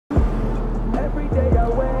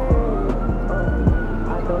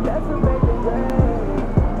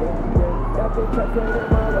Pray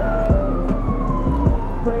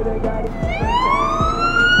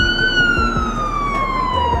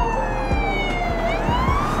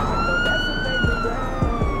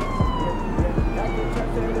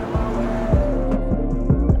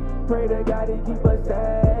to God he keep us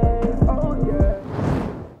safe. Oh yeah.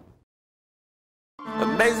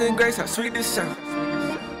 Amazing grace, how sweet this sound.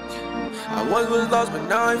 I once was lost, but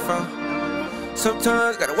now I'm found.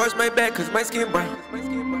 Sometimes gotta watch my back, cause my skin brown.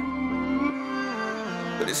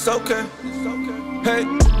 But it's okay. Hey,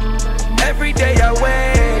 every day I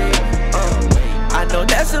wait. I know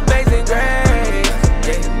that's amazing grace.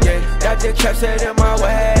 Yeah, yeah, that just trap set in my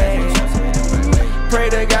way. Pray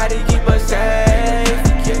to God he keep us safe.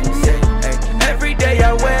 Every day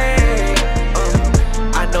I wait.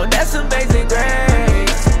 I know that's amazing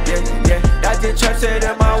grace. Yeah, yeah, that just trap set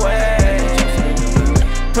in my way.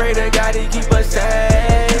 Pray to God he keep us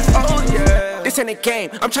safe. Oh yeah. This ain't a game,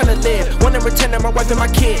 I'm tryna live. Wanna return to my wife and my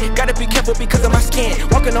kid. Gotta be careful because of my skin.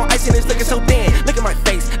 Walking on ice and it's looking so thin. Look at my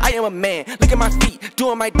face, I am a man. Look at my feet,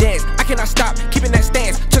 doing my dance. I cannot stop, keeping that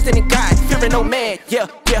stance. Trusting in God, fearing no man. Yeah,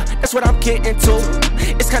 yeah, that's what I'm getting to.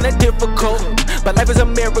 It's kinda difficult, but life is a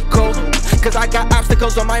miracle. Cause I got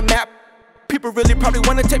obstacles on my map. People really probably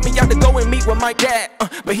wanna take me out to go and meet with my dad.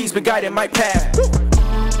 But he's been guiding my path.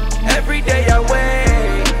 Every day I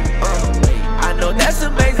wait. I know that's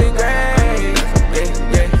amazing grace. Yeah,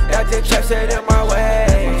 yeah, that just trap set in my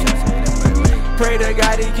way. Pray to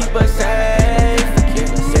God he keep us safe.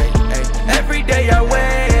 Yeah, every day I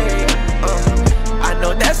wait. I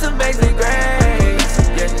know that's amazing grace.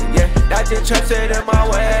 Yeah, yeah, that just trap set in my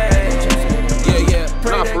way. Yeah,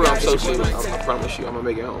 nah, for real, I'm so serious. I promise you, I'm gonna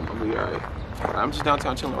make it home. I'm gonna be alright. I'm just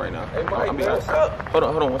downtown chilling right now. Hey, Mike, I'm be what's right. up? Hold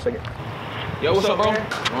on 1 second. Yo, what's up, bro?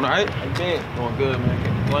 Doing alright? How you been? Doing good, man.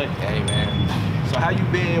 Can't complain. Hey, man. So how you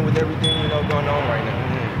been with everything, you know, going on right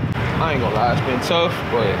now? I ain't gonna lie, it's been tough,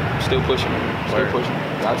 but I'm still pushing, man. Still pushing.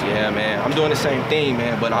 Gotcha. Yeah, man. I'm doing the same thing,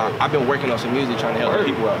 man, but I've been working on some music trying to help the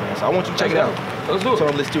people out, man. So I want you to check it out. Let's do it. So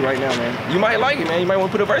I'm listening to right now, man. You might like it, man. You might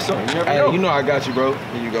want to put a verse on it. You never know. You know I got you, bro.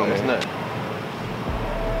 Here you go, man. That's nuts.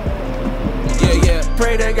 Yeah.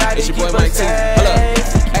 Pray to God it's your boy Mike Teezy. Hold up.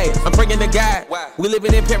 Hey, I'm bringing the God. We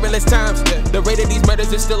living in perilous times. The rate of these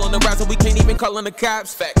murders is still on the rise, and we can't even call on the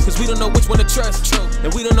cops. Cause we don't know which one to trust.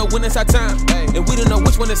 And we don't know when it's our time. And we don't know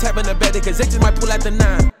which one is having a better, cause they just might pull out the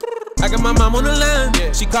 9. I got my mom on the line.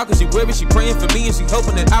 She called cause she worried, she praying for me, and she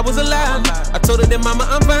hoping that I was alive. I told her that mama,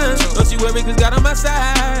 I'm fine. Don't you worry, cause God on my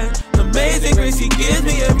side. Amazing grace he gives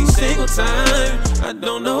me every single time. I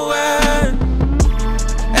don't know why.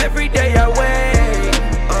 Every day I wait.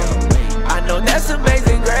 I know that's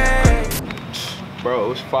amazing grace. Bro, it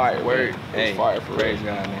was fire. Word. It was fire for praise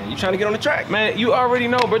real. God, man. You trying to get on the track? Man, you already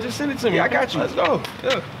know, bro. Just send it to me. Yeah, I got you. Let's go.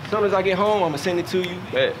 Yeah. As soon as I get home, I'm gonna send it to you.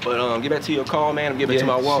 Bet. But get back to your call, man. I'm giving it to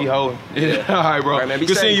my walk. She holding. Yeah. All right, bro. All right, man. Be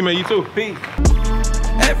Good safe. seeing you, man. You too. Peace.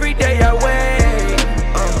 Every day I wait.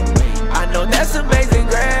 I know that's amazing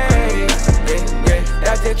grace. Yeah,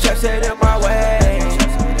 that just trap set in my way.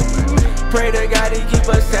 Pray to God he keep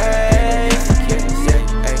us safe.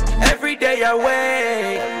 Yeah, every day I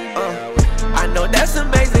wait. I know that's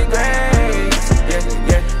amazing grace.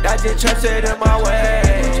 Yeah, that just trap set in my way.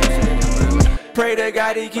 Pray to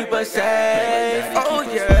God he keep us safe. Oh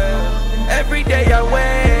yeah. Every day I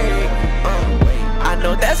wait. I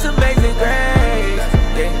know that's amazing grace.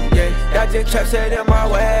 Yeah, that just trap set in my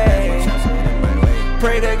way.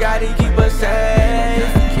 Pray to God he keep us safe.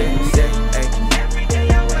 Every day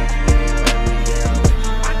I wait.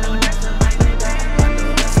 I know that's amazing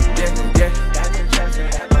grace. Yeah, that just trap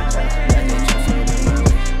set in my way.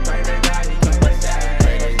 Pray to God he keep us safe.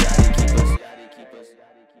 Pray to God he keep us.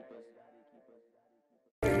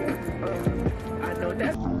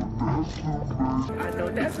 I know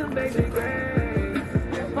that's amazing grace.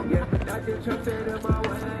 Yeah, that just trap set in my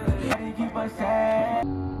way. Keep us safe.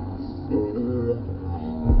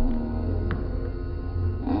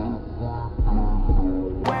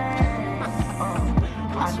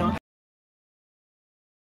 I know